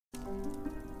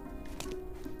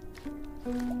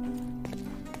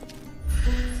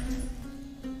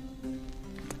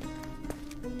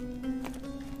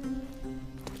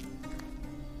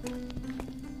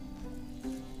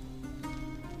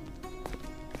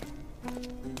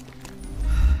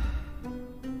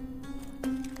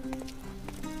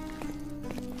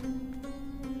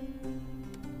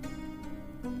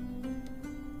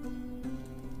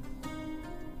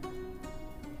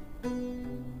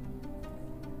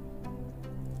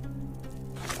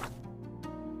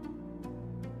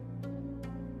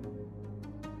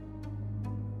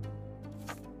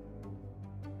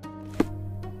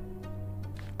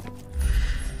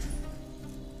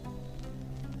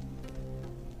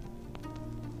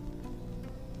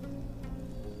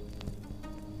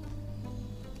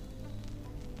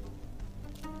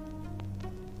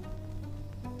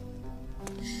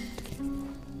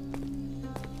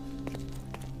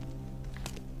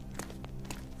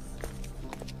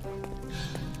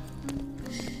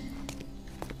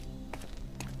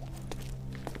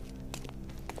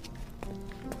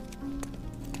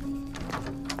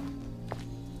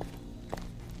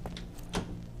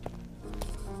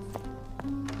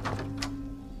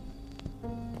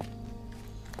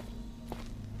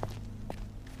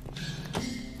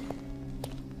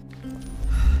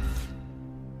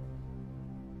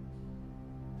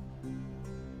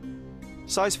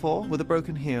Size 4 with a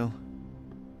broken heel.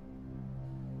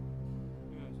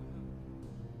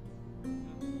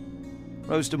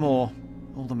 Rose D'Amour.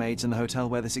 All the maids in the hotel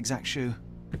wear this exact shoe.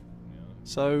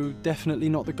 So, definitely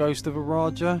not the ghost of a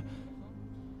Raja?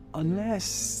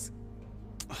 Unless...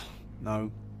 No,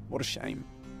 what a shame.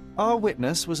 Our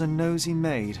witness was a nosy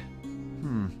maid.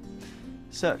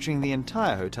 Searching the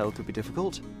entire hotel could be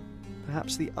difficult.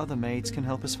 Perhaps the other maids can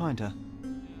help us find her.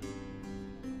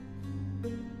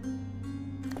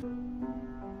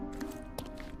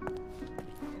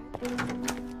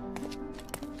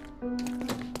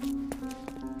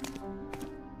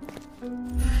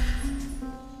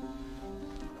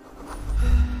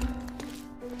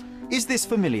 Is this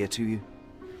familiar to you?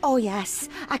 Oh, yes.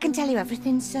 I can tell you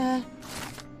everything, sir.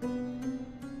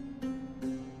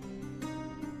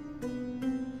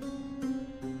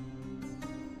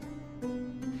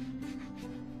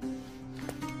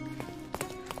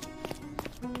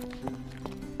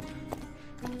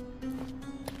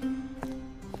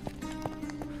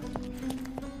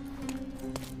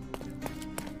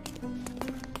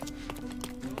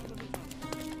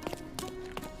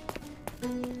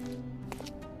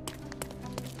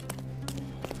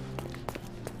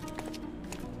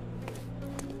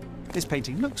 This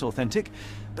painting looks authentic,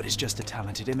 but it's just a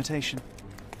talented imitation.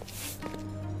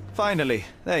 Finally,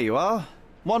 there you are.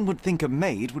 One would think a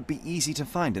maid would be easy to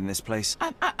find in this place.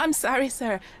 I'm sorry,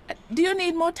 sir. Do you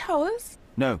need more towels?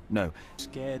 No.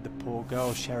 Scared the poor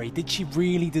girl, Sherry. Did she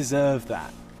really deserve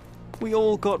that? We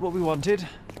all got what we wanted.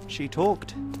 She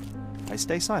talked. I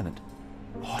stay silent.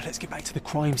 Oh, let's get back to the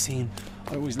crime scene.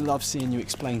 I always love seeing you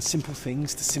explain simple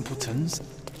things to simpletons.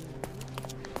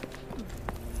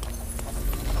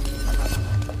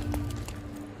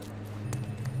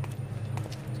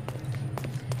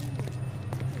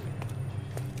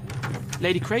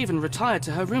 Lady Craven retired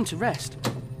to her room to rest.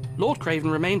 Lord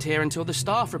Craven remained here until the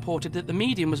staff reported that the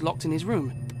medium was locked in his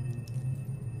room.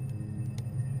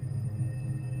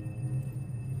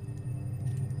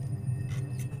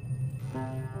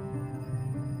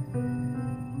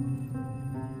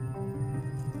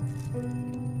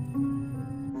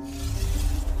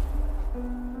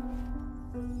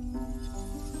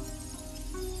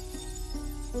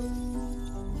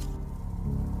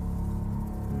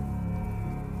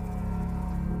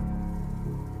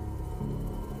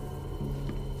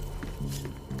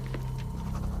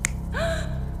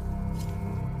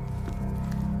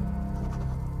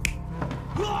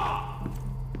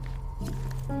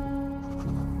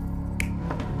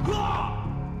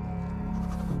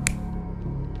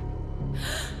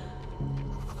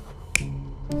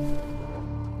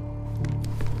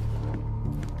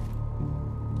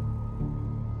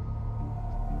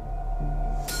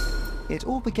 It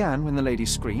all began when the lady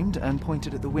screamed and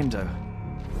pointed at the window.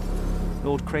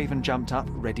 Lord Craven jumped up,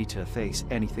 ready to face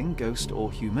anything, ghost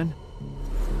or human.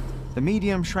 The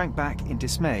medium shrank back in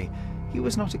dismay. He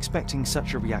was not expecting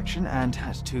such a reaction and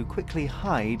had to quickly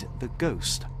hide the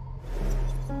ghost.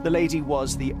 The lady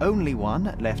was the only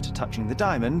one left touching the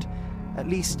diamond, at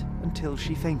least until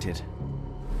she fainted.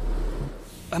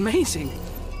 Amazing.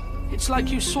 It's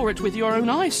like you saw it with your own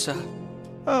eyes, sir.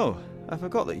 Oh, I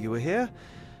forgot that you were here.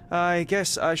 I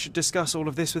guess I should discuss all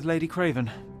of this with Lady Craven.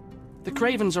 The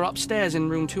Cravens are upstairs in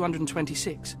room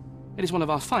 226. It is one of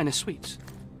our finest suites.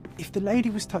 If the lady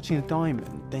was touching a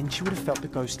diamond, then she would have felt the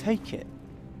ghost take it.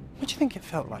 What do you think it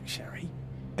felt like, Sherry?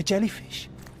 A jellyfish?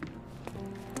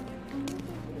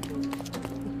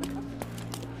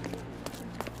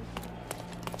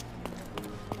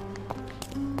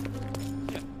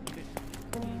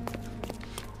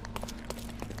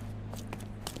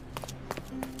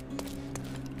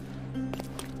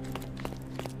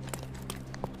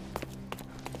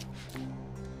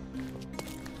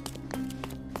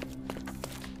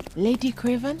 Lady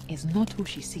Craven is not who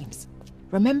she seems.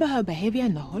 Remember her behavior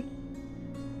in the hall?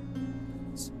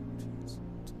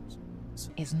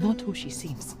 Is not who she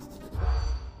seems.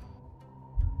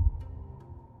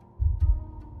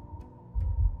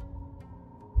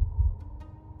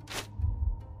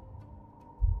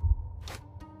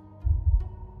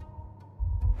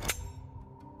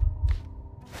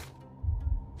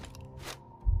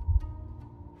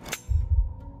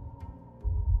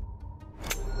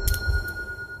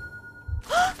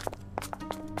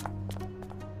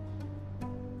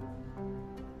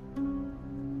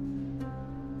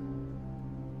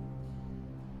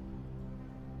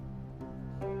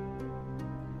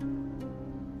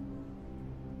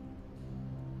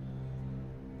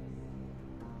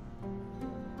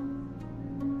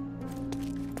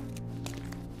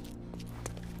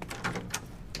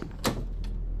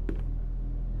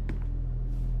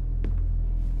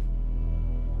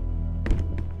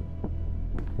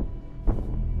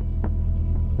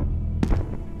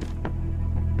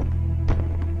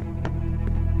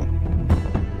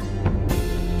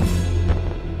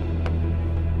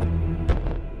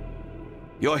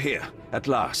 You're here, at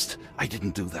last. I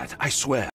didn't do that, I swear.